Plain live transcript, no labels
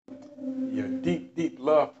deep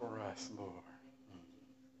love for us, Lord.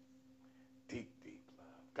 Deep, deep love.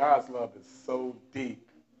 God's love is so deep.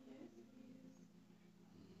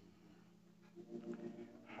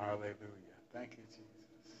 Hallelujah. Thank you,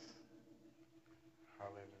 Jesus.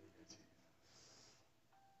 Hallelujah, Jesus.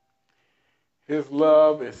 His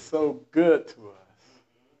love is so good to us.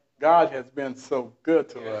 God has been so good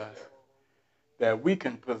to us that we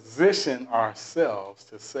can position ourselves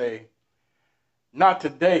to say, not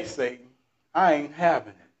today, Satan. I ain't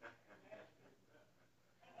having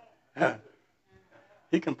it.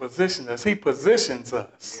 He can position us. He positions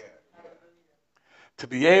us to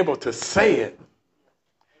be able to say it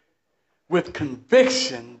with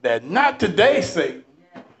conviction that not today, Satan.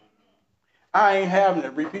 I ain't having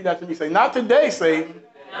it. Repeat that to me. Say, not today, Satan.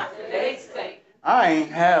 Not today, Satan. I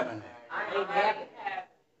ain't having it. I ain't having it.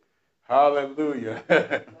 Hallelujah.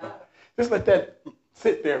 Just let that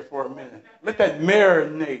sit there for a minute. Let that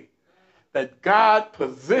marinate. That God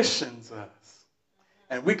positions us.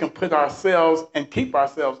 And we can put ourselves and keep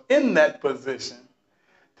ourselves in that position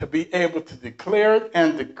to be able to declare it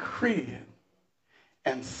and decree it.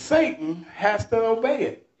 And Satan has to obey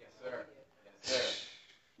it. Yes, sir. Yes, sir.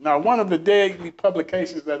 Now, one of the daily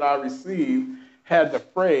publications that I received had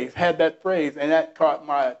that phrase, and that caught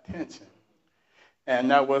my attention. And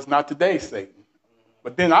that was, not today, Satan.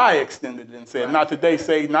 But then I extended it and said, not today,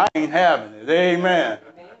 Satan, I ain't having it. Amen.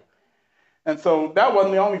 And so that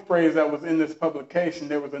wasn't the only phrase that was in this publication.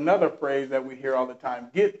 There was another phrase that we hear all the time,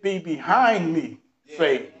 get thee behind me,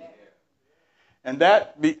 Satan. And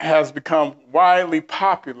that has become widely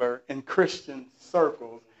popular in Christian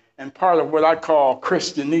circles and part of what I call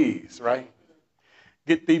Christianese, right?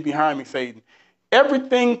 Get thee behind me, Satan.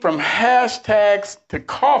 Everything from hashtags to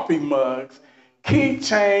coffee mugs,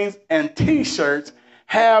 keychains, and T-shirts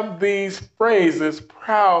have these phrases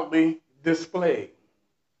proudly displayed.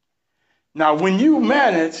 Now, when you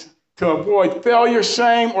manage to avoid failure,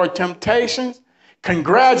 shame, or temptations,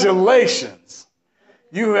 congratulations.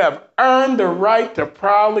 You have earned the right to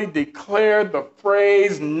proudly declare the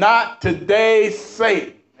phrase, not today,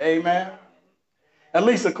 Satan. Amen? At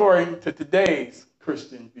least according to today's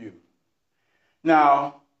Christian view.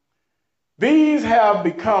 Now, these have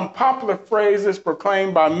become popular phrases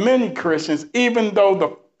proclaimed by many Christians, even though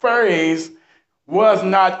the phrase was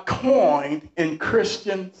not coined in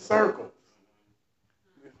Christian circles.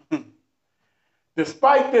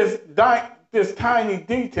 Despite this tiny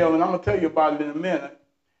detail, and I'm going to tell you about it in a minute,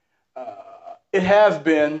 it has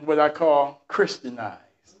been what I call Christianized.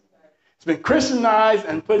 It's been Christianized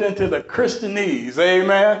and put into the Christianese.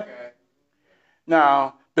 Amen? Okay.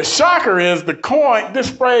 Now, the shocker is this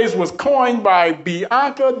phrase was coined by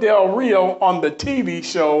Bianca Del Rio on the TV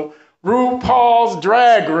show RuPaul's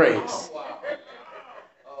Drag Race,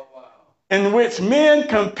 in which men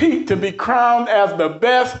compete to be crowned as the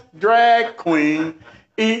best drag queen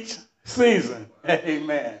each season.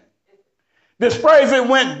 Amen. This phrase, it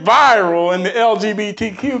went viral in the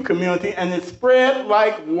LGBTQ community, and it spread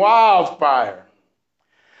like wildfire.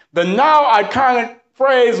 The now iconic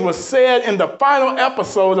phrase was said in the final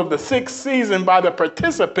episode of the 6th season by the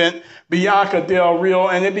participant, Bianca Del Rio,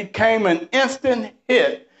 and it became an instant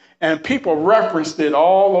hit, and people referenced it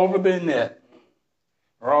all over the net,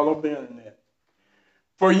 or all over the internet.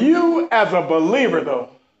 For you as a believer, though,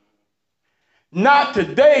 not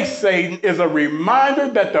today, Satan, is a reminder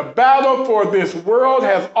that the battle for this world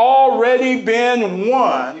has already been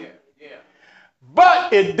won.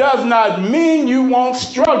 But it does not mean you won't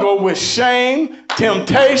struggle with shame,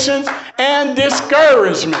 temptations, and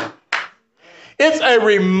discouragement. It's a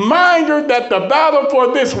reminder that the battle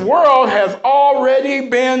for this world has already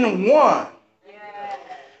been won.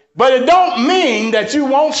 But it don't mean that you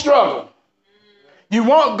won't struggle. You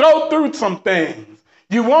won't go through some things.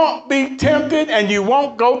 You won't be tempted, and you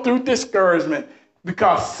won't go through discouragement,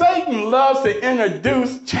 because Satan loves to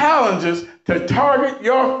introduce challenges to target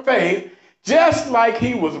your faith, just like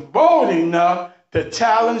he was bold enough to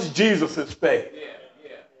challenge Jesus' faith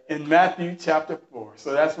in Matthew chapter 4.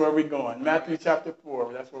 So that's where we're going. Matthew chapter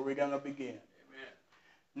 4, that's where we're going to begin.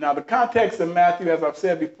 Now, the context of Matthew, as I've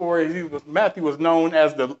said before, Matthew was known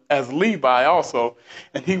as Levi also,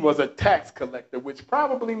 and he was a tax collector, which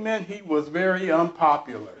probably meant he was very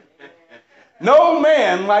unpopular. No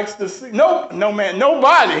man likes to see,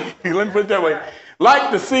 nobody, let me put it that way,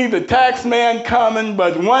 like to see the tax man coming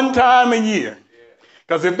but one time a year.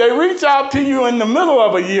 Because if they reach out to you in the middle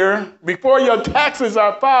of a year, before your taxes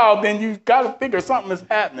are filed, then you've got to figure something is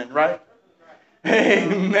happening, right?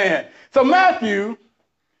 Amen. So Matthew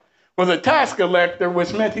was a tax collector,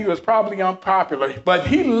 which meant he was probably unpopular, but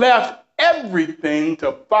he left everything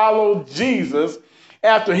to follow Jesus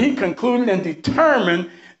after he concluded and determined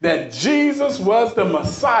that Jesus was the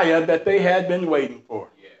Messiah that they had been waiting for.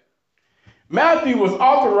 Matthew was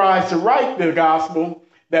authorized to write the gospel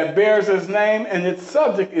that bears his name, and its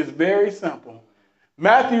subject is very simple.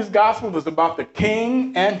 Matthew's gospel was about the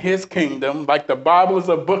king and his kingdom, like the Bible is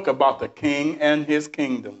a book about the king and his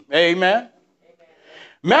kingdom. Amen?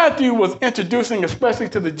 Matthew was introducing, especially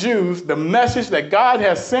to the Jews, the message that God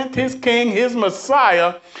has sent his king, his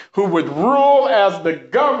Messiah, who would rule as the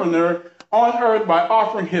governor on earth by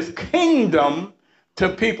offering his kingdom to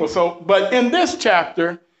people. But in this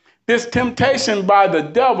chapter, this temptation by the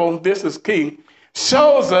devil, this is key,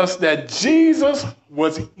 shows us that Jesus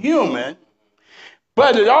was human,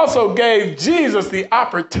 but it also gave Jesus the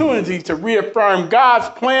opportunity to reaffirm God's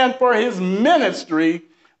plan for his ministry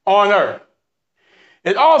on earth.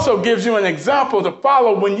 It also gives you an example to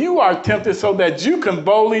follow when you are tempted so that you can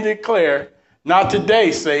boldly declare, not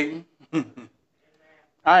today, Satan.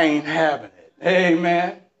 I ain't having it.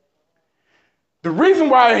 Amen. The reason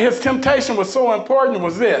why his temptation was so important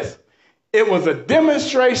was this. It was a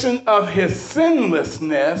demonstration of his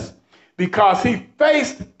sinlessness because he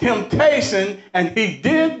faced temptation and he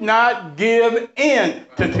did not give in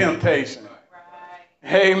to temptation.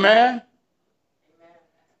 Amen.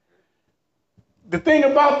 The thing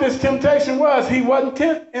about this temptation was he wasn't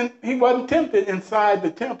tempted inside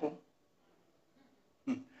the temple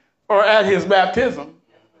or at his baptism.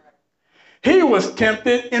 He was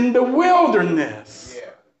tempted in the wilderness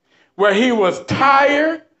where he was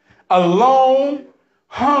tired, alone,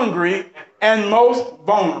 hungry, and most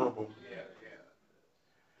vulnerable.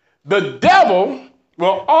 The devil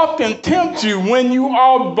will often tempt you when you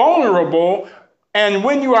are vulnerable and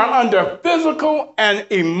when you are under physical and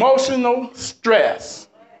emotional stress.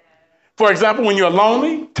 For example, when you're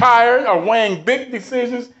lonely, tired, or weighing big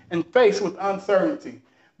decisions and faced with uncertainty.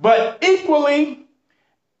 But equally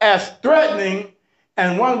as threatening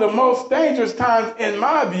and one of the most dangerous times in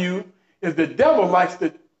my view is the devil likes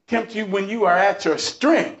to tempt you when you are at your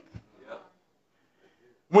strength.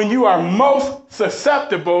 When you are most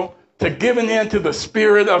susceptible to giving in to the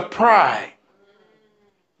spirit of pride.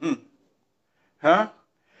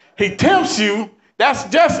 He tempts you. That's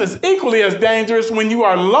just as equally as dangerous when you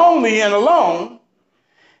are lonely and alone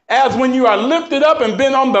as when you are lifted up and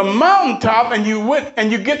been on the mountaintop and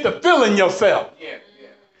you get the feeling yourself.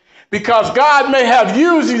 Because God may have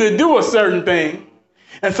used you to do a certain thing.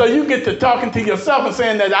 And so you get to talking to yourself and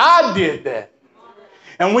saying that I did that.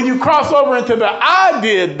 And when you cross over into the I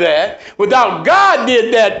did that, without God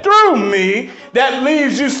did that through me, that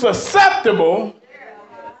leaves you susceptible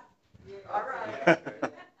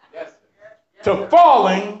to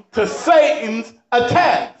falling to Satan's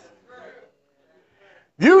attacks.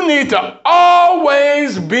 You need to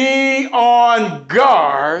always be on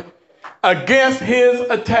guard against his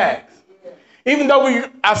attacks. Even though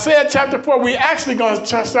I said chapter 4, we're actually going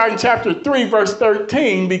to start in chapter 3, verse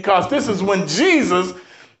 13, because this is when Jesus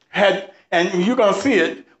had, and you're going to see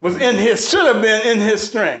it, should have been in his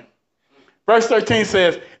strength. Verse 13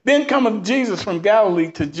 says, Then cometh Jesus from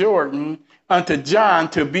Galilee to Jordan unto John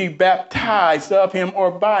to be baptized of him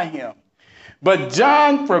or by him. But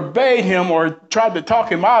John forbade him or tried to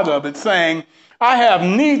talk him out of it, saying, I have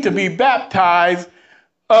need to be baptized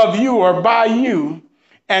of you or by you,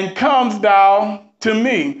 and comes thou to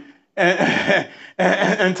me.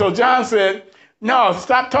 And so John said, no,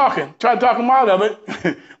 stop talking. Try to talk him out of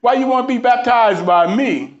it. Why you want to be baptized by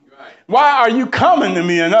me? Why are you coming to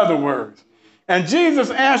me, in other words? And Jesus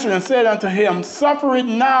answered and said unto him, Suffer it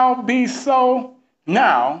be so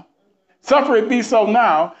now,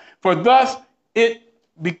 for thus it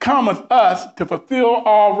becometh us to fulfill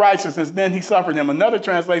all righteousness. Then he suffered him. Another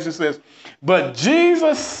translation says, But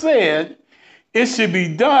Jesus said, It should be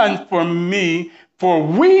done for me, for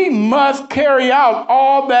we must carry out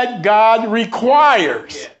all that God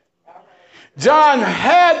requires. John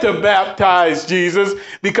had to baptize Jesus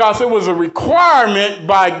because it was a requirement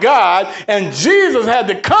by God, and Jesus had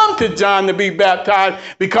to come to John to be baptized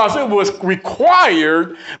because it was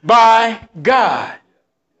required by God.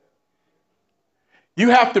 You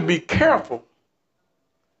have to be careful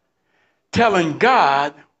telling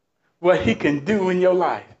God what he can do in your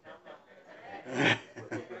life.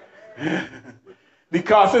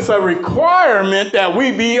 Because it's a requirement that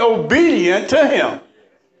we be obedient to him.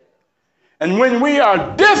 And when we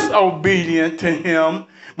are disobedient to him,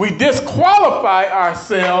 we disqualify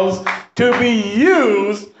ourselves to be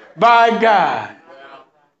used by God.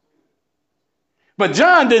 But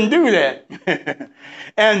John didn't do that.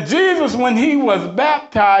 And Jesus, when he was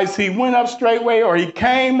baptized, he went up straightway, or he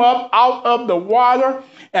came up out of the water,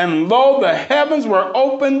 and lo, the heavens were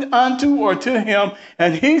opened unto or to him,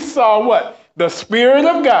 and he saw what? The Spirit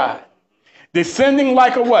of God descending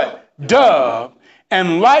like a what? Dove,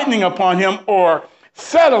 and lightning upon him, or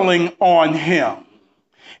settling on him.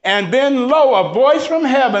 And then lo, a voice from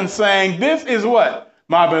heaven saying, this is what?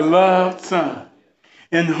 My beloved Son,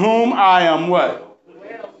 in whom I am what?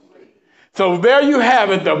 So there you have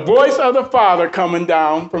it, the voice of the Father coming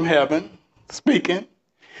down from heaven, speaking.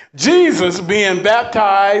 Jesus being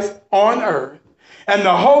baptized on earth, and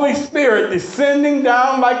the Holy Spirit descending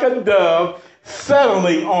down like a dove,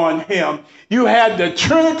 settling on him. You had the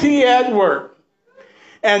Trinity at work.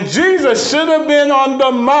 And Jesus should have been on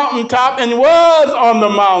the mountaintop, and was on the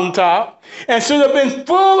mountaintop, and should have been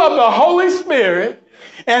full of the Holy Spirit,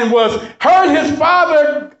 and heard his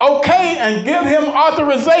Father okay and give him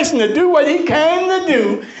authorization to do what he came to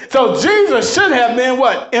do. So Jesus should have been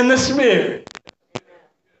what? In the Spirit.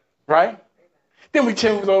 Right? Then we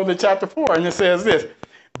change over to chapter 4, and it says this.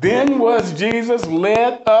 Then was Jesus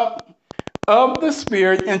led up of the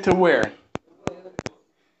Spirit into where?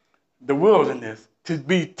 The wilderness, to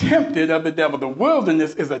be tempted of the devil. The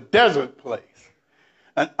wilderness is a desert place,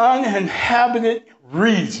 an uninhabited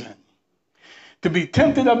region. To be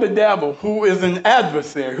tempted of the devil, who is an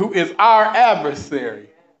adversary, who is our adversary.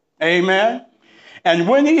 Amen. And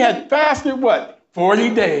when he had fasted, what?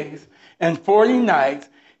 40 days and 40 nights,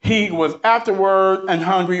 he was afterward and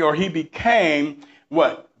hungry, or he became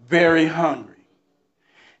what? Very hungry.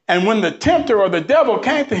 And when the tempter, or the devil,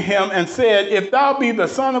 came to him and said, if thou be the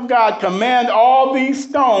Son of God, command all these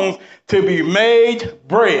stones to be made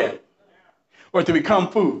bread, or to become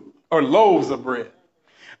food, or loaves of bread.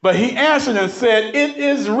 But he answered and said, it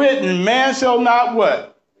is written, man shall not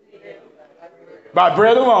what? By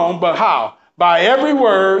bread alone, but how? By every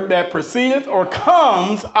word that proceedeth or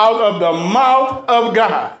comes out of the mouth of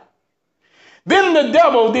God. Then the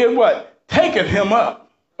devil did what? Taketh him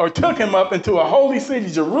up, or took him up into a holy city,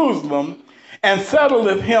 Jerusalem, and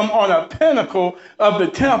settleth him on a pinnacle of the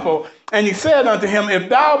temple. And he said unto him, if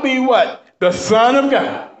thou be what? The Son of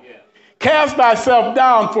God. Cast thyself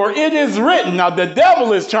down, for it is written. Now the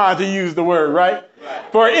devil is trying to use the word, right?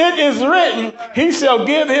 For it is written, he shall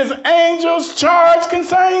give his angels charge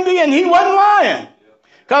concerning thee. And he wasn't lying,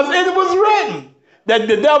 because it was written that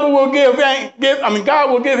the devil will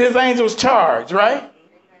God will give his angels charge, right?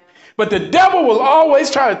 But the devil will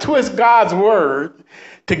always try to twist God's word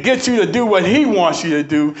to get you to do what he wants you to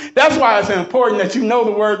do. That's why it's important that you know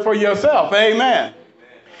the word for yourself. Amen.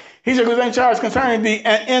 He shall give his charge concerning thee,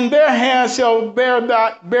 and in their hands shall bear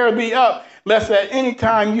thee up, lest at any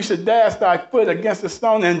time you should dash thy foot against a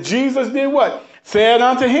stone. And Jesus did what? Said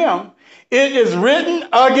unto him, it is written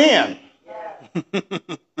again,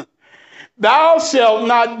 thou shalt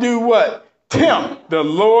not do what? Tempt the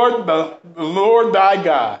Lord thy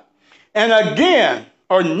God. And again,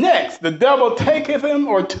 or next, the devil taketh him,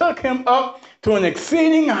 or took him up to an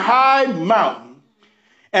exceeding high mountain,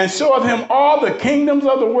 and showeth him all the kingdoms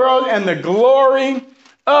of the world and the glory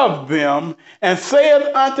of them, and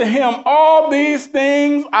saith unto him, all these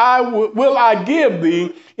things will I give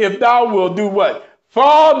thee, if thou wilt do what?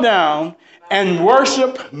 Fall down and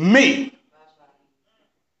worship me.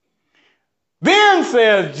 Then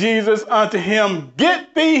says Jesus unto him,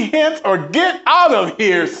 get thee hence, or get out of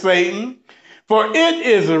here, Satan. For it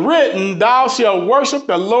is written, thou shalt worship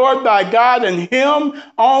the Lord thy God, and him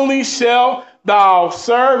only shalt thou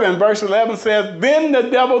serve. And verse 11 says, then the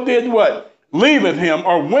devil did what? Leaveth him,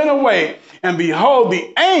 or went away, and behold,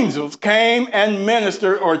 the angels came and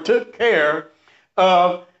ministered, or took care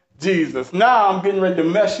of Jesus. Now I'm getting ready to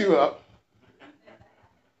mess you up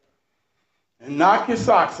and knock your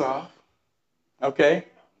socks off. Okay?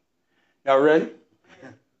 Y'all ready?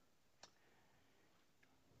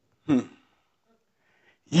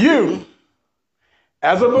 You,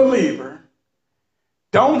 as a believer,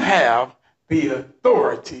 don't have the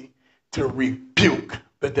authority to rebuke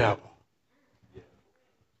the devil.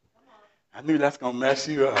 I knew that's going to mess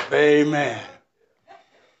you up. Amen.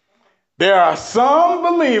 There are some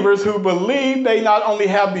believers who believe they not only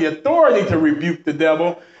have the authority to rebuke the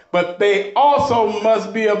devil, but they also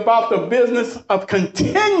must be about the business of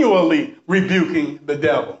continually rebuking the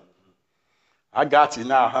devil. I got you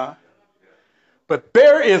now, huh? But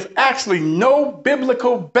there is actually no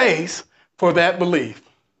biblical base for that belief.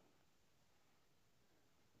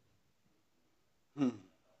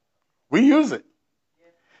 We use it.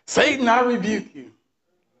 Satan, I rebuke you.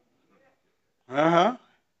 And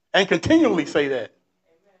continually say that.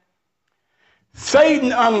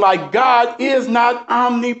 Satan, unlike God, is not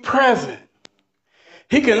omnipresent.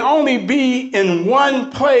 He can only be in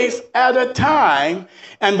one place at a time,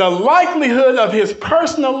 and the likelihood of his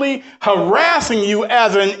personally harassing you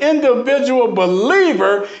as an individual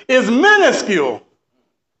believer is minuscule.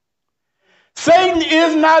 Satan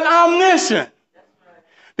is not omniscient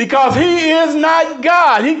because he is not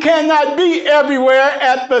God. He cannot be everywhere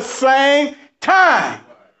at the same time.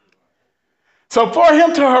 So for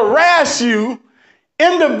him to harass you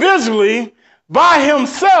individually by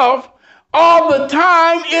himself all the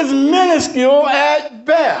time is minuscule at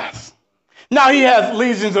best. Now he has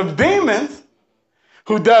legions of demons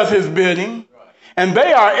who does his bidding, and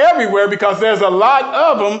they are everywhere because there's a lot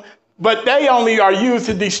of them, but they only are used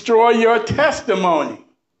to destroy your testimony.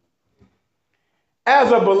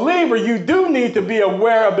 As a believer, you do need to be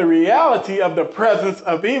aware of the reality of the presence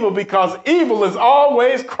of evil because evil is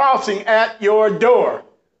always crouching at your door.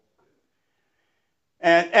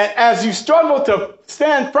 And as you struggle to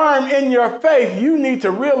stand firm in your faith, you need to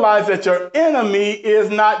realize that your enemy is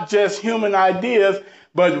not just human ideas,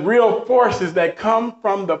 but real forces that come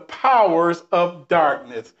from the powers of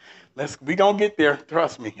darkness. We're going to get there.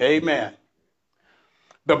 Trust me. Amen.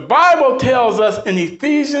 The Bible tells us in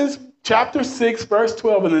Ephesians chapter 6, verse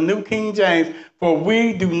 12 in the New King James, for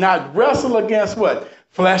we do not wrestle against what?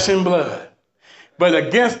 Flesh and blood, but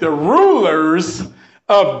against the rulers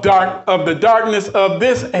of the darkness of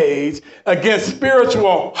this age, against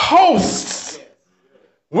spiritual hosts,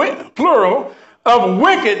 plural, of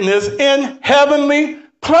wickedness in heavenly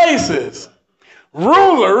places.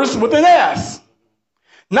 Rulers with an S,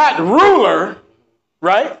 not ruler,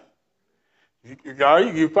 right?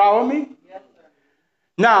 You follow me? Yes, sir.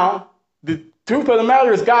 Now, the truth of the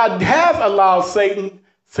matter is God has allowed Satan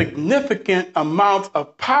significant amounts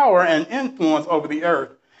of power and influence over the earth,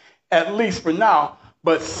 at least for now.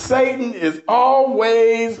 But Satan is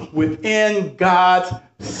always within God's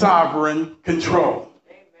sovereign control.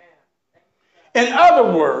 In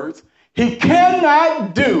other words, he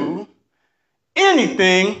cannot do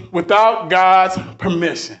anything without God's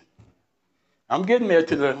permission. I'm getting there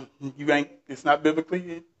to it's not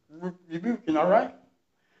biblically rebuking, all right?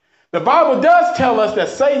 The Bible does tell us that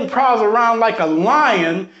Satan prowls around like a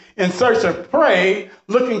lion in search of prey,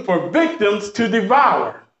 looking for victims to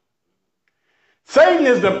devour. Satan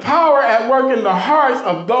is the power at work in the hearts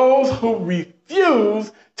of those who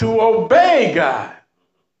refuse to obey God.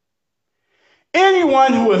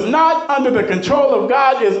 Anyone who is not under the control of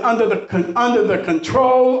God is under the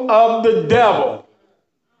control of the devil.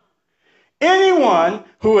 Anyone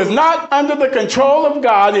who is not under the control of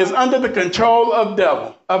God is under the control of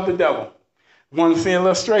the devil. Want to see an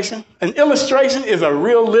illustration? An illustration is a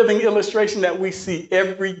real living illustration that we see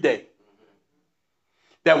every day,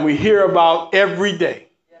 that we hear about every day.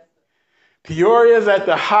 Peoria is at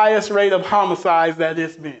the highest rate of homicides that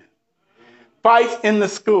it's been. Fights in the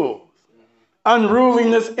schools,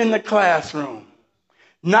 unruliness in the classroom,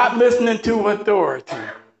 not listening to authority.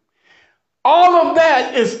 All of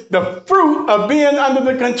that is the fruit of being under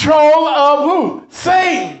the control of who?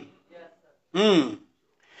 Satan.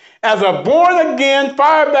 As a born-again,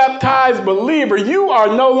 fire-baptized believer, you are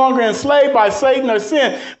no longer enslaved by Satan or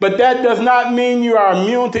sin, but that does not mean you are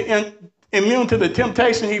immune to the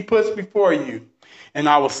temptation he puts before you. And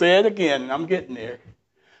I will say it again, and I'm getting there.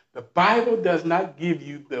 The Bible does not give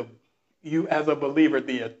you as a believer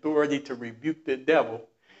the authority to rebuke the devil.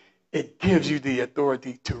 It gives you the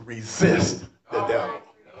authority to resist the devil.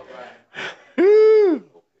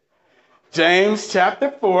 James chapter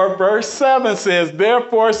 4, verse 7 says,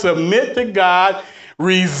 therefore submit to God,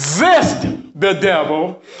 resist the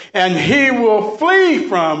devil, and he will flee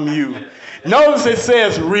from you. Notice it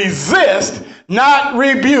says resist, not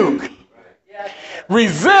rebuke.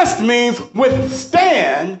 Resist means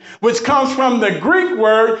withstand, which comes from the Greek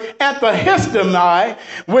word antihistamai,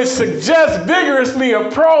 which suggests vigorously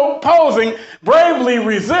opposing, bravely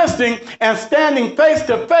resisting, and standing face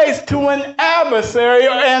to face to an adversary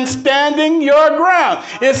and standing your ground.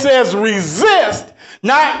 It says resist,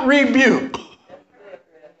 not rebuke.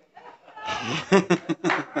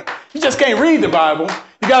 You just can't read the Bible.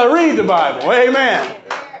 You got to read the Bible. Amen.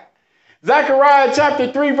 Zechariah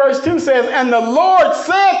chapter 3 verse 2 says, and the Lord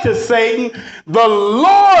said to Satan, the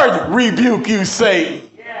Lord rebuke you, Satan.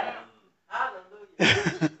 Yeah.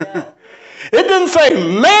 Hallelujah. It didn't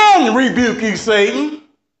say man rebuke you, Satan.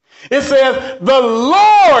 It says the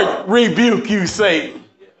Lord rebuke you, Satan.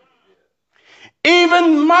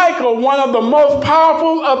 Even Michael, one of the most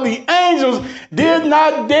powerful of the angels, did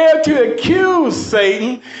not dare to accuse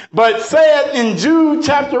Satan, but said in Jude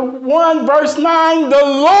chapter 1, verse 9, the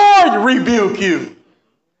Lord rebuke you.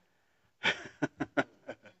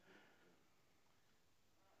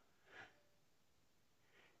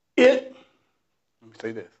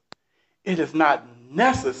 say this. It is not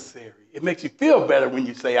necessary. It makes you feel better when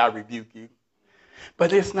you say, I rebuke you.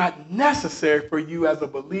 But it's not necessary for you as a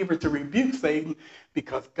believer to rebuke Satan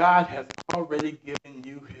because God has already given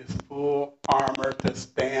you his full armor to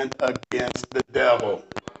stand against the devil.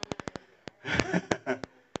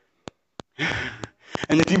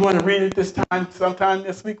 And if you want to read it this time, sometime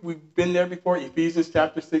this week, we've been there before, Ephesians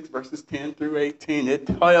chapter 6, verses 10 through 18. It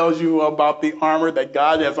tells you about the armor that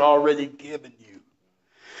God has already given you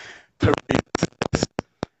to resist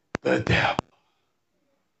the devil.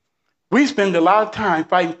 We spend a lot of time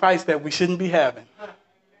fighting fights that we shouldn't be having.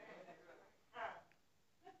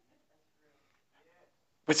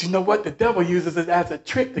 But you know what? The devil uses it as a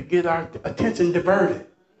trick to get our attention diverted.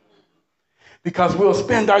 Because we'll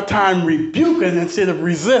spend our time rebuking instead of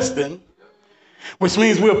resisting, which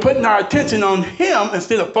means we're putting our attention on him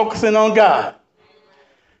instead of focusing on God.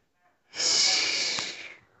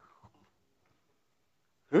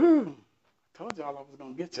 Ooh, I told y'all I was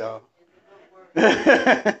going to get y'all.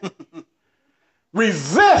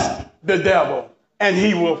 Resist the devil and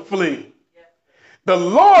he will flee. The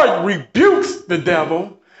Lord rebukes the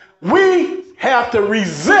devil. We have to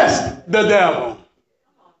resist the devil.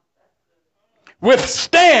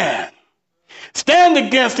 Withstand. Stand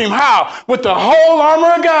against him. How? With the whole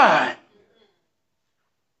armor of God.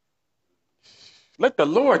 Let the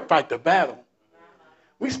Lord fight the battle.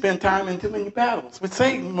 We spend time in too many battles with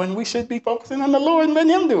Satan when we should be focusing on the Lord and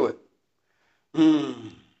letting him do it.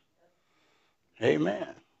 Amen.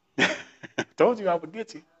 Told you I would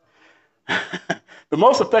get you. The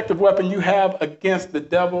most effective weapon you have against the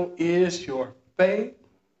devil is your faith,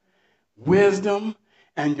 wisdom,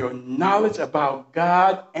 and your knowledge about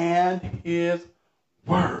God and his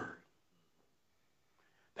word.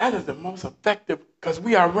 That is the most effective because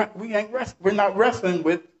we're not wrestling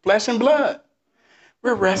with flesh and blood.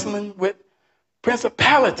 We're wrestling with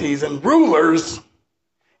principalities and rulers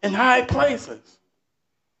in high places.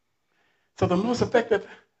 So the most effective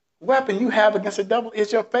weapon you have against the devil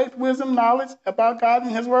is your faith, wisdom, knowledge about God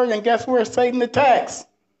and his word. And guess where Satan attacks?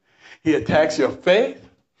 He attacks your faith.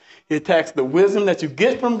 He attacks the wisdom that you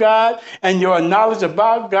get from God and your knowledge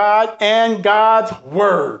about God and God's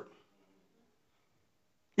word.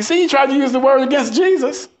 You see, he tried to use the word against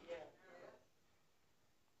Jesus.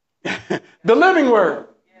 The living word.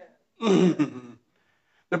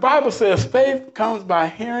 The Bible says faith comes by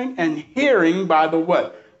hearing and hearing by the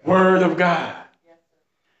what? Word of God.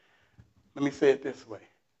 Let me say it this way.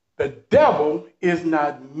 The devil is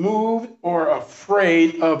not moved or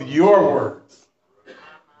afraid of your words.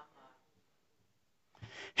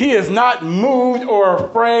 He is not moved or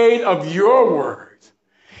afraid of your words.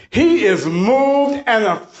 He is moved and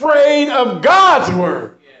afraid of God's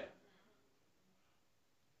word.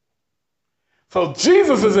 So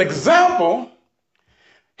Jesus' example,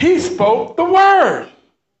 he spoke the word.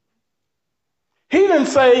 He didn't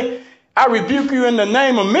say, I rebuke you in the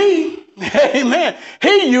name of me. Amen.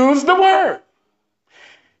 He used the word.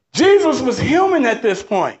 Jesus was human at this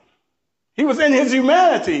point. He was in his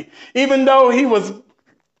humanity, even though he was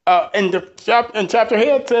in chapter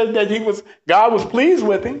head said that God was pleased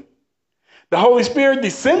with him. The Holy Spirit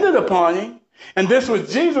descended upon him, and this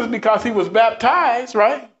was Jesus because he was baptized,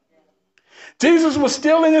 right? Jesus was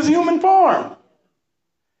still in his human form.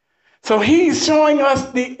 So he's showing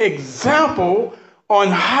us the example on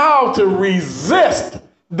how to resist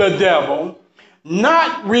the devil,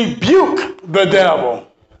 not rebuke the devil.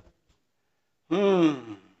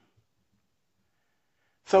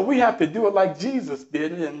 So we have to do it like Jesus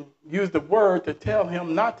did it and use the word to tell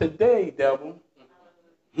him, not today, devil.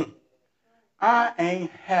 I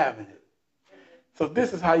ain't having it. So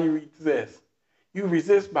this is how you resist. You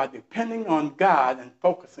resist by depending on God and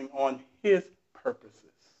focusing on his purposes.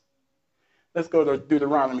 Let's go to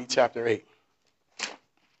Deuteronomy chapter 8.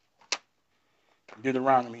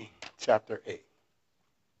 Deuteronomy chapter 8.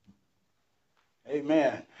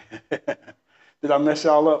 Amen. Did I mess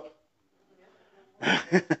y'all up?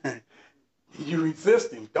 You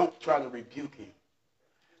resist him. Don't try to rebuke him.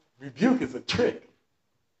 Rebuke is a trick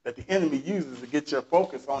that the enemy uses to get your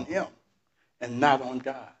focus on him and not on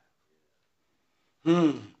God.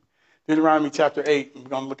 Deuteronomy chapter 8, we're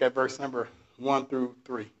going to look at verse number 1 through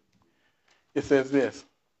 3. It says this.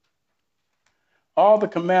 All the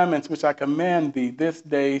commandments which I command thee this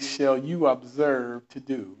day shall you observe to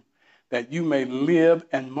do, that you may live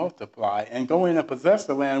and multiply, and go in and possess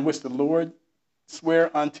the land which the Lord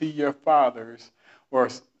swear unto your fathers, or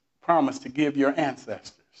promised to give your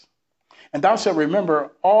ancestors. And thou shalt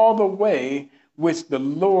remember all the way which the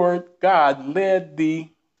Lord God led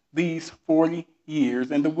thee these 40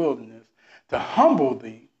 years in the wilderness, to humble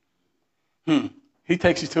thee, He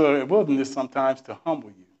takes you to a wilderness sometimes to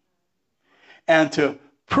humble you and to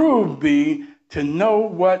prove thee to know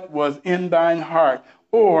what was in thine heart.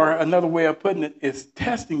 Or another way of putting it is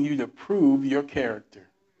testing you to prove your character.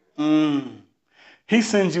 He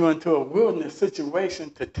sends you into a wilderness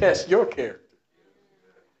situation to test your character.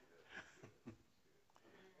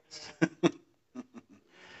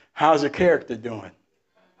 How's your character doing?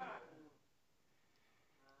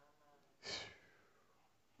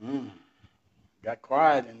 Got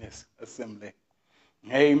quiet in this assembly.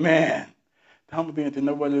 Amen. The humble being to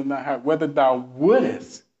know what is in thy heart, whether thou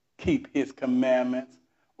wouldest keep his commandments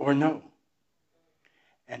or no.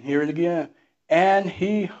 And hear it again. And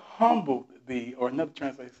he humbled thee, or another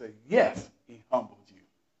translation says, yes, he humbled you,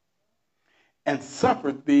 and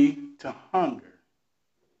suffered thee to hunger.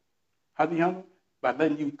 How did he humble? By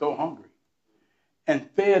letting you go hungry. And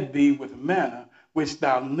fed thee with manna, which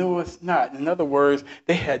thou knewest not. In other words,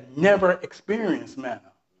 they had never experienced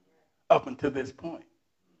manna up until this point.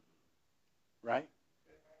 Right?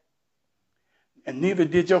 And neither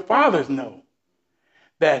did your fathers know,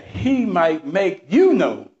 that he might make you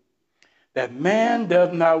know that man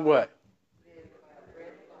does not what?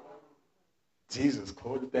 Jesus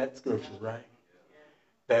quoted that scripture, right?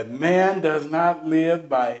 That man does not live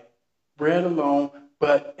by bread alone,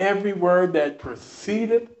 but every word that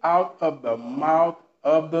proceedeth out of the mouth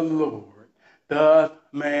of the Lord doth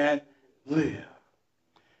man live.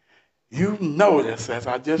 You notice, as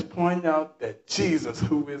I just pointed out, that Jesus,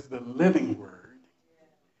 who is the living word,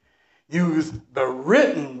 used the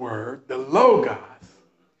written word, the Logos,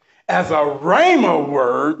 as a rhema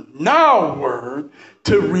word, now word,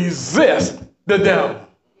 to resist the devil.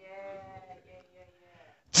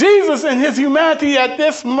 Jesus in his humanity at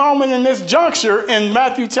this moment, in this juncture, in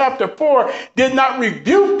Matthew chapter 4, did not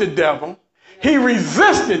rebuke the devil. He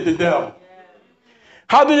resisted the devil.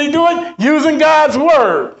 How did he do it? Using God's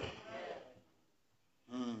word.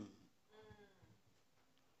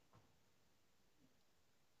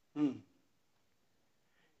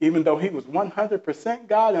 Even though he was 100%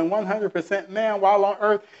 God and 100% man while on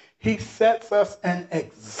earth, he sets us an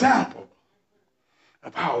example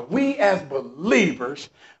of how we as believers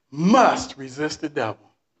must resist the devil.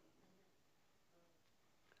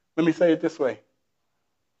 Let me say it this way.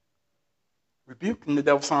 Rebuking the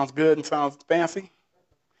devil sounds good and sounds fancy,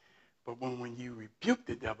 but when you rebuke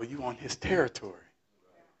the devil, you're on his territory.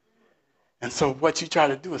 And so what you try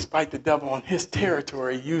to do is fight the devil on his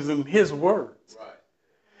territory using his words. Right.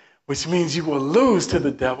 Which means you will lose to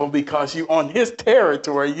the devil because you're on his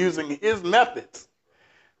territory using his methods.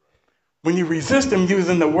 When you resist him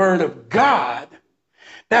using the word of God,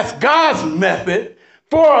 that's God's method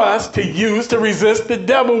for us to use to resist the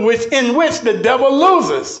devil, in which the devil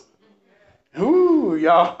loses. Ooh,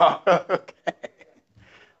 y'all. Okay.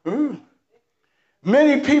 Ooh.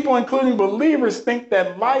 Many people, including believers, think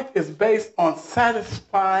that life is based on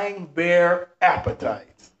satisfying their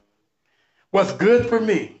appetites. What's good for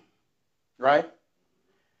me? Right?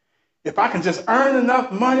 If I can just earn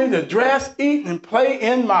enough money to dress, eat, and play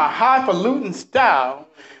in my highfalutin style,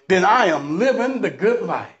 then I am living the good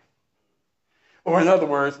life. Or in other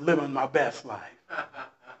words, living my best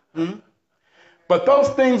life. But those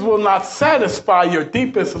things will not satisfy your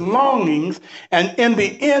deepest longings, and in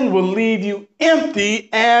the end will leave you empty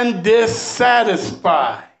and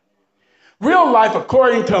dissatisfied. Real life,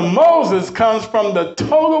 according to Moses, comes from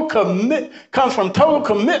total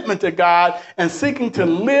commitment to God and seeking to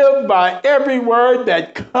live by every word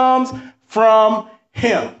that comes from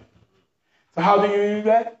him. So how do you do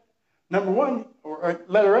that? Number one, or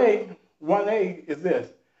letter A, 1A is this.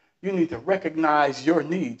 You need to recognize your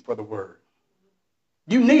need for the word.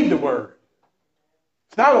 You need the word.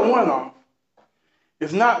 It's not a one-off.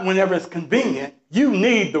 It's not whenever it's convenient. You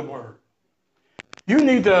need the word. You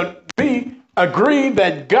need to agree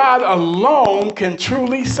that God alone can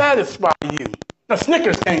truly satisfy you. Now,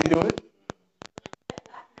 Snickers can't do it.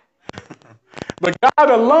 But God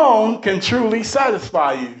alone can truly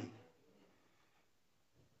satisfy you.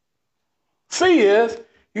 C is,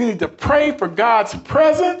 you need to pray for God's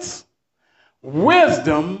presence,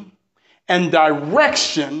 wisdom, and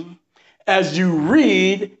direction as you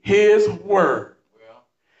read his word.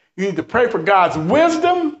 You need to pray for God's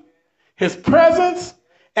wisdom, his presence,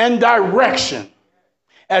 and direction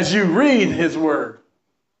as you read his word.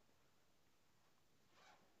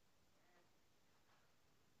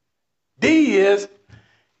 D is,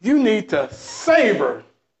 you need to savor,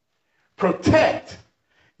 protect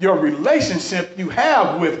your relationship you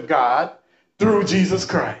have with God through Jesus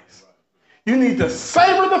Christ. You need to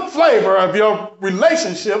savor the flavor of your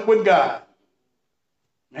relationship with God.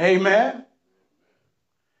 Amen.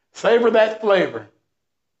 Savor that flavor.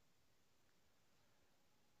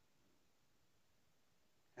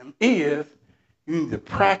 And E is you need to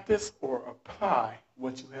practice or apply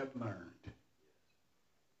what you have learned.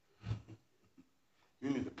 You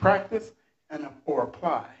need to practice or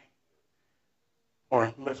apply.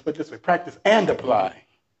 Or let's put it this way, practice and apply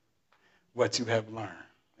what you have learned.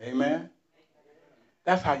 Amen?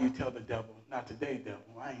 That's how you tell the devil, not today, devil,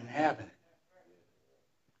 I ain't having it.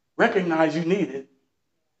 Recognize you need it,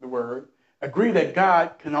 the word. Agree that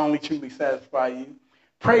God can only truly satisfy you.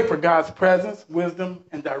 Pray for God's presence, wisdom,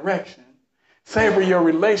 and direction. Savor your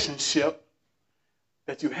relationship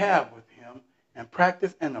that you have with him, and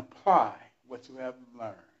practice and apply what you have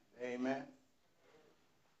learned. Amen.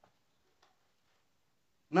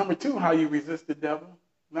 Number 2, how you resist the devil.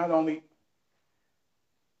 Not only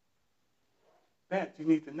that,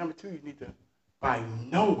 number 2, you need to, by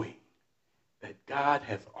knowing that God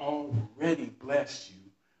has already blessed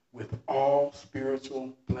you with all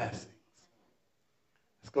spiritual blessings.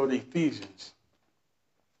 Let's go to Ephesians.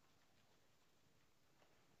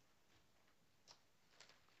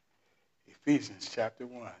 Ephesians chapter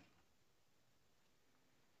 1.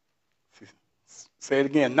 Say it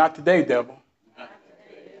again. Not today, devil.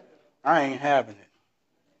 I ain't having it.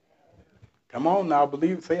 Come on now,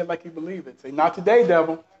 believe it. Say it like you believe it. Say, not today,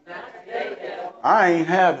 devil. Not today, devil. I ain't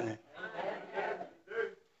having it.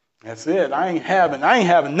 That's it. I ain't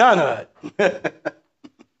having none of it.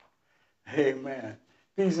 Amen.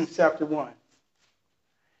 Ephesians chapter 1.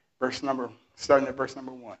 Starting at verse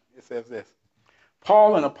number 1. It says this.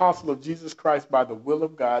 Paul, an apostle of Jesus Christ by the will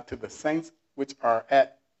of God, to the saints which are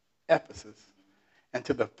at Ephesus, and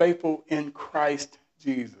to the faithful in Christ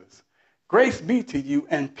Jesus. Grace be to you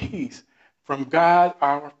and peace from God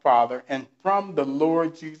our Father and from the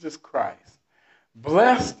Lord Jesus Christ.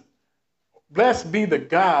 Blessed be the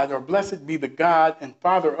God, or blessed be the God and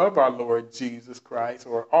Father of our Lord Jesus Christ,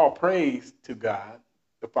 or all praise to God,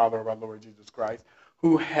 the Father of our Lord Jesus Christ,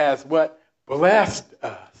 who has what? Blessed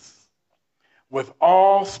us with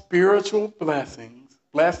all spiritual blessings,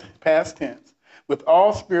 blessed past tense, with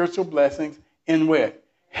all spiritual blessings in where?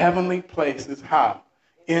 Heavenly places. How?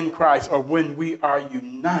 In Christ, or when we are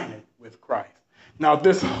united with Christ. Now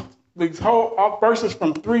these whole verses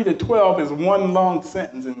from 3 to 12 is one long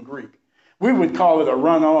sentence in Greek. We would call it a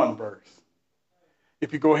run-on verse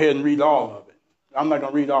if you go ahead and read all of it. I'm not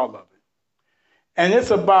going to read all of it. And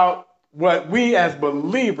it's about what we as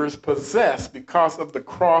believers possess because of the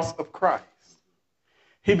cross of Christ.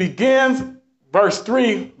 He begins verse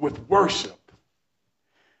 3 with worship.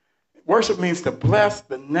 Worship means to bless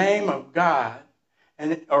the name of God,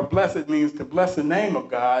 or blessed means to bless the name of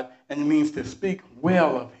God, and it means to speak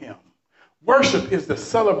well of him. Worship is the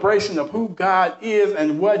celebration of who God is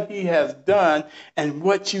and what he has done and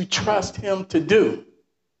what you trust him to do.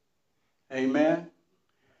 Amen.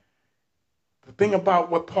 The thing about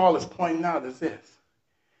what Paul is pointing out is this.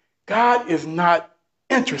 God is not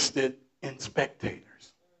interested in spectators.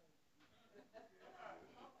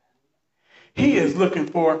 He is looking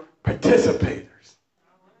for participators.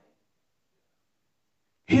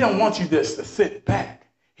 He don't want you just to sit back.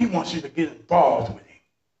 He wants you to get involved with him.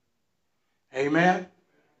 Amen.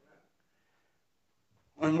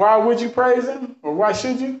 And why would you praise him? Or why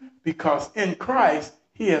should you? Because in Christ,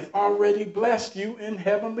 he has already blessed you in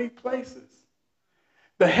heavenly places.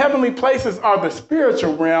 The heavenly places are the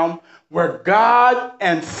spiritual realm where God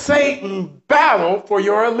and Satan battle for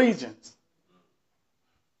your allegiance.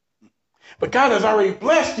 But God has already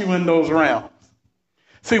blessed you in those realms.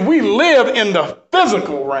 See, we live in the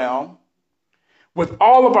physical realm with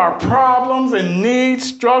all of our problems and needs,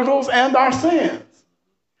 struggles, and our sins.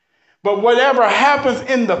 But whatever happens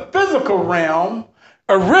in the physical realm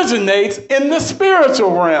originates in the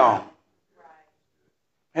spiritual realm.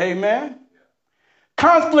 Amen.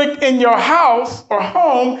 Conflict in your house or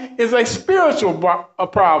home is a spiritual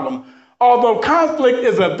problem. Although conflict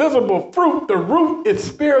is a visible fruit, the root is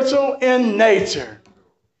spiritual in nature.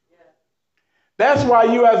 That's why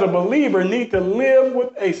you as a believer need to live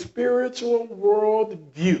with a spiritual world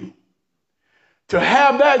view. To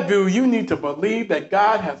have that view, you need to believe that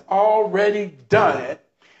God has already done it.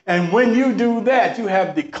 And when you do that, you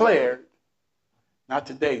have declared, not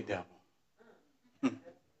today, devil.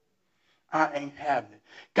 I ain't having it.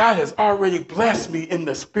 God has already blessed me in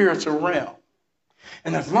the spiritual realm.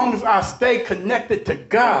 And as long as I stay connected to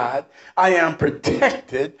God, I am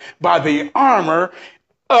protected by the armor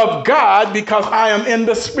of God because I am in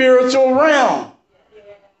the spiritual realm.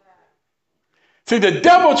 See, the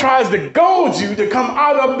devil tries to goad you to come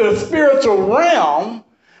out of the spiritual realm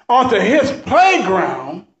onto his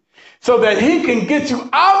playground so that he can get you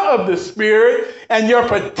out of the spirit and your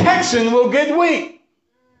protection will get weak.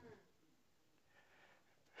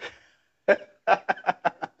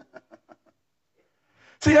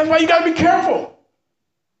 See, that's why you got to be careful.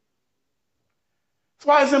 That's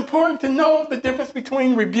why it's important to know the difference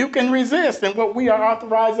between rebuke and resist and what we are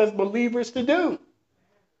authorized as believers to do.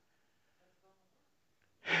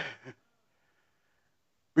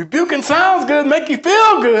 Rebuking sounds good, make you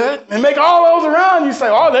feel good, and make all those around you say,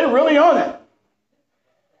 oh, they really on it.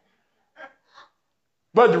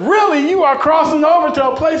 But really, you are crossing over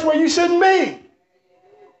to a place where you shouldn't be.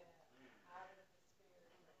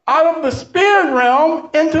 Out of the spirit realm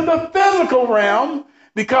into the physical realm,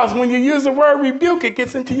 because when you use the word rebuke, it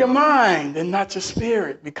gets into your mind and not your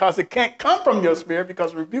spirit, because it can't come from your spirit,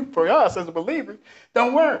 because rebuke for us as a believer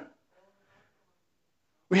don't work.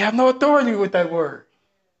 We have no authority with that word.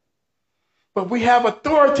 But we have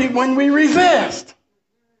authority when we resist.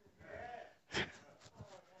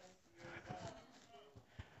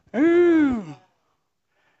 Ooh.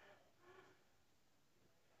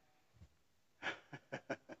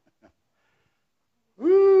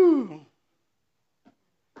 Ooh.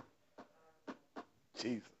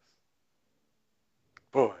 Jesus.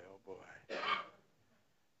 Boy, oh boy.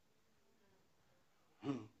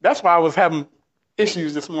 That's why I was having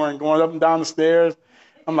issues this morning going up and down the stairs.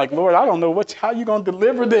 I'm like, Lord, I don't know how you going to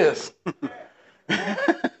deliver this.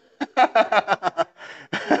 I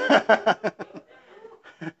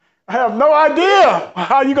have no idea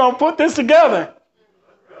how you're going to put this together.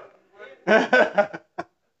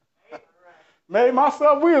 Made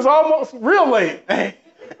myself, we was almost real late. By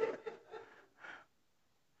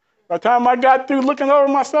the time I got through looking over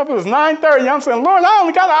myself, it was 9:30. I'm saying, Lord, I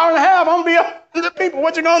only got an hour and a half. I'm going to be up to the people.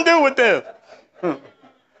 What you going to do with this?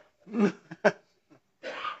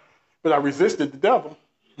 But I resisted the devil.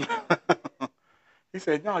 He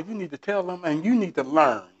said, no, you need to tell them and you need to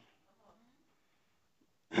learn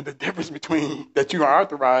the difference between that you are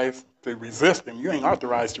authorized to resist him. You ain't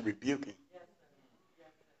authorized to rebuke him.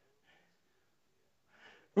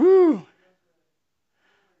 Ooh.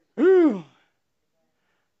 Ooh.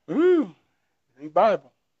 Ooh. It ain't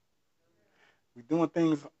Bible. We're doing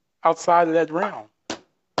things outside of that realm.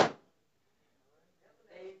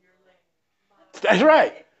 That's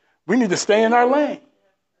right. We need to stay in our lane.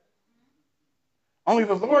 Only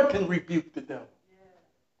the Lord can rebuke the devil.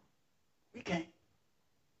 We can't.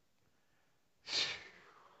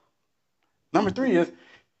 Number 3 is,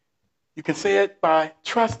 you can say it by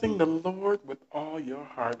trusting the Lord with all your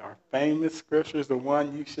heart. Our famous scripture is the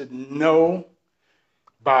one you should know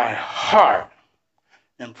by heart.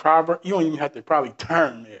 And Proverbs, you don't even have to probably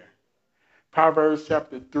turn there. Proverbs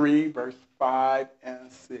chapter 3, verse 5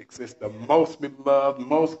 and 6. It's the most beloved,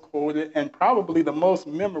 most quoted, and probably the most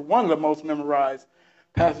one of the most memorized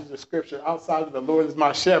passages of scripture outside of the Lord is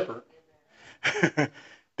my shepherd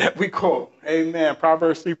that we quote. Amen.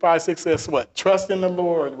 Proverbs 3, 5, 6 says what? Trust in the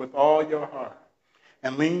Lord with all your heart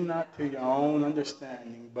and lean not to your own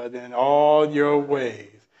understanding, but in all your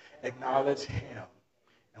ways acknowledge him.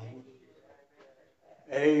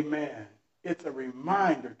 Amen. It's a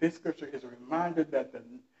reminder. This scripture is a reminder that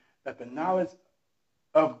the knowledge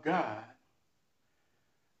of God,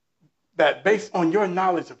 that based on your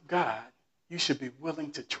knowledge of God, you should be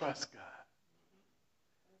willing to trust God.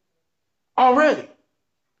 Already.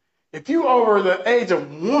 If you over the age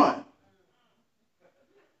of 1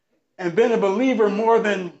 and been a believer more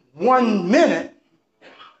than 1 minute,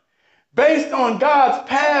 based on God's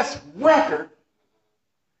past record,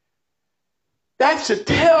 that should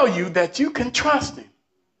tell you that you can trust him.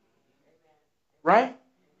 Right?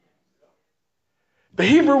 The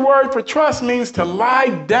Hebrew word for trust means to lie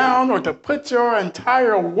down or to put your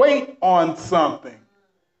entire weight on something.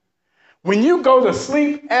 When you go to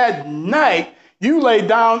sleep at night, you lay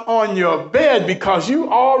down on your bed because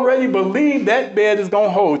you already believe that bed is going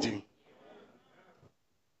to hold you.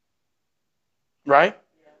 Right?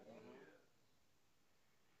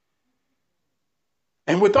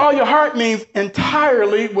 And with all your heart means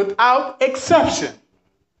entirely without exception.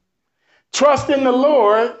 Trust in the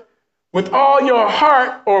Lord with all your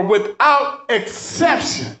heart or without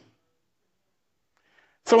exception.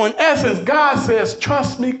 So in essence, God says,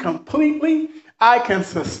 trust me completely. I can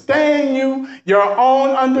sustain you. Your own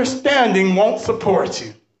understanding won't support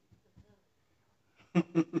you.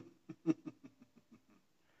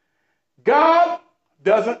 God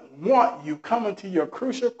doesn't want you coming to your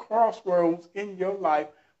crucial crossroads in your life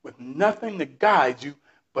with nothing to guide you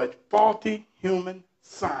but faulty human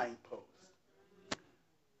signposts.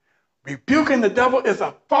 Rebuking the devil is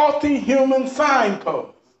a faulty human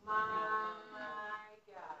signpost.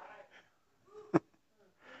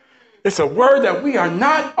 It's a word that we are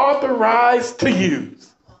not authorized to use.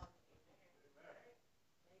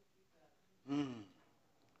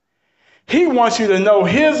 He wants you to know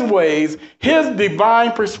his ways, his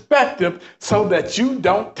divine perspective, so that you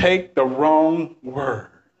don't take the wrong word,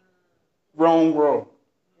 wrong road.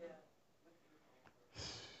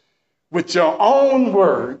 With your own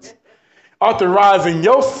words, authorizing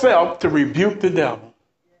yourself to rebuke the devil,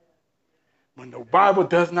 when the Bible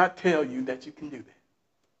does not tell you that you can do that.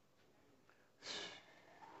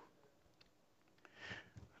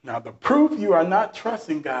 Now, the proof you are not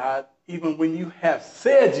trusting God, even when you have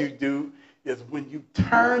said you do, is when you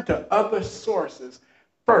turn to other sources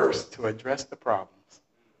first to address the problems.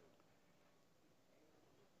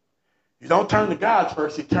 You don't turn to God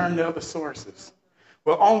first, you turn to other sources.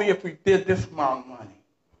 Well, only if we did this amount of money.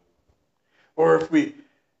 Or if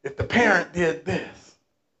the parent did this.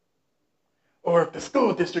 Or if the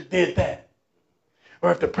school district did that.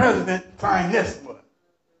 Or if the president signed this one.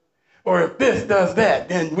 Or if this does that,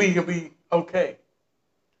 then we'll be okay.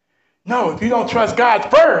 No, if you don't trust God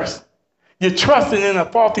first, you're trusting in a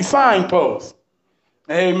faulty signpost.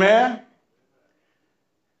 Amen.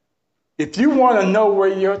 If you want to know where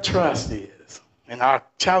your trust is, and I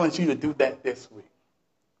challenge you to do that this week,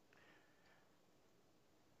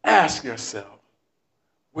 ask yourself,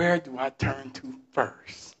 where do I turn to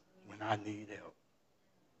first when I need help?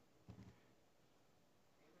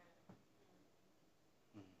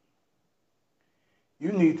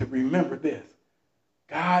 You need to remember this.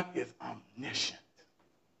 God is omniscient.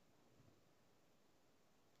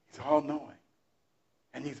 He's all-knowing.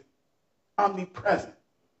 And he's omnipresent.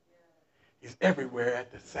 He's everywhere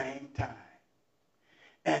at the same time.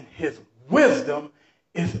 And his wisdom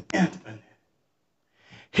is infinite.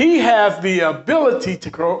 He has the ability to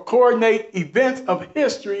coordinate events of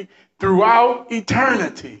history throughout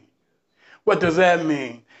eternity. What does that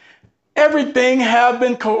mean? Everything has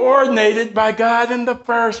been coordinated by God in the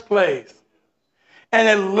first place. And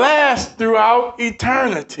it lasts throughout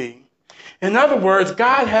eternity. In other words,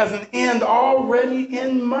 God has an end already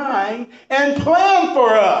in mind and planned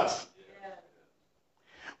for us.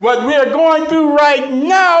 What we are going through right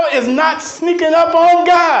now is not sneaking up on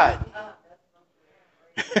God.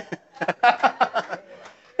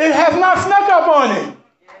 It has not snuck up on him.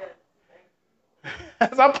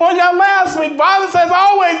 As I pointed out last week, violence has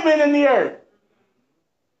always been in the earth.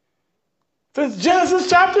 Since Genesis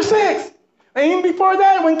chapter 6. And even before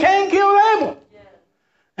that, when Cain killed Abel.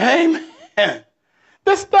 Amen.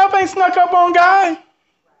 This stuff ain't snuck up on God.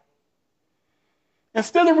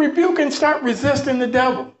 Instead of rebuking, start resisting the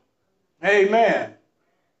devil. Amen.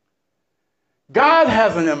 God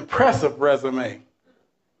has an impressive resume.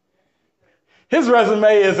 His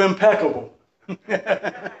resume is impeccable.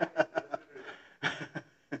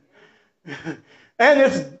 And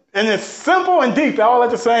it's simple and deep all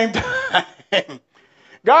at the same time.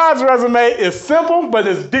 God's resume is simple, but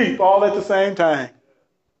it's deep all at the same time.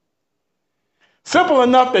 Simple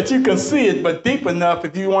enough that you can see it, but deep enough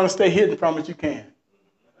if you want to stay hidden from it, you can.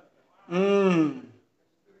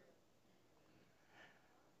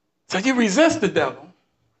 So you resist the devil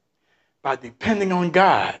by depending on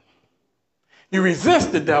God. You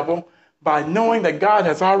resist the devil by knowing that God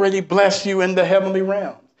has already blessed you in the heavenly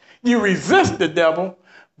realms. You resist the devil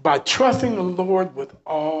by trusting the Lord with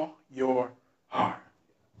all your heart.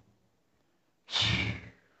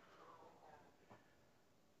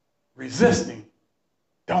 Resisting,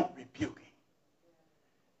 don't rebuke him.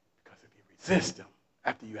 Because if you resist him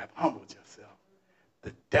after you have humbled yourself,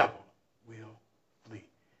 the devil will flee.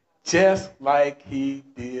 Just like he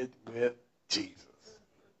did with Jesus.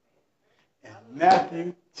 In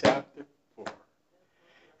Matthew chapter 4.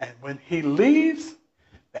 And when he leaves,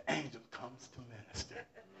 the angel comes to minister.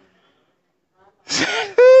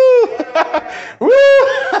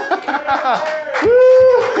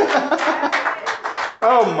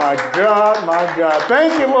 Oh my God, my God.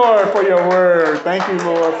 Thank you, Lord, for your word. Thank you,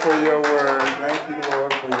 Lord, for your word. Thank you,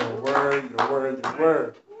 Lord, for your word, your word, your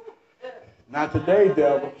word. Not today,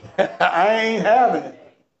 devil. I ain't having it.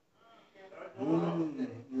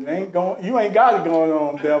 You ain't got it going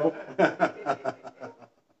on, devil.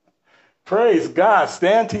 Praise God.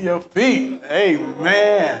 Stand to your feet.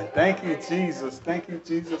 Amen. Thank you, Jesus. Thank you,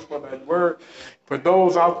 Jesus, for that word. For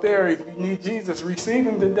those out there, if you need Jesus, receive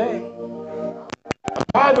him today.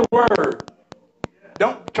 Apply the word.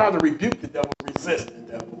 Don't try to rebuke the devil. Resist the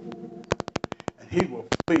devil. And he will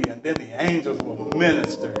flee. And then the angels will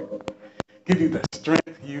minister. Give you the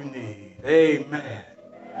strength you need. Amen.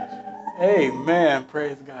 Amen.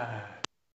 Praise God.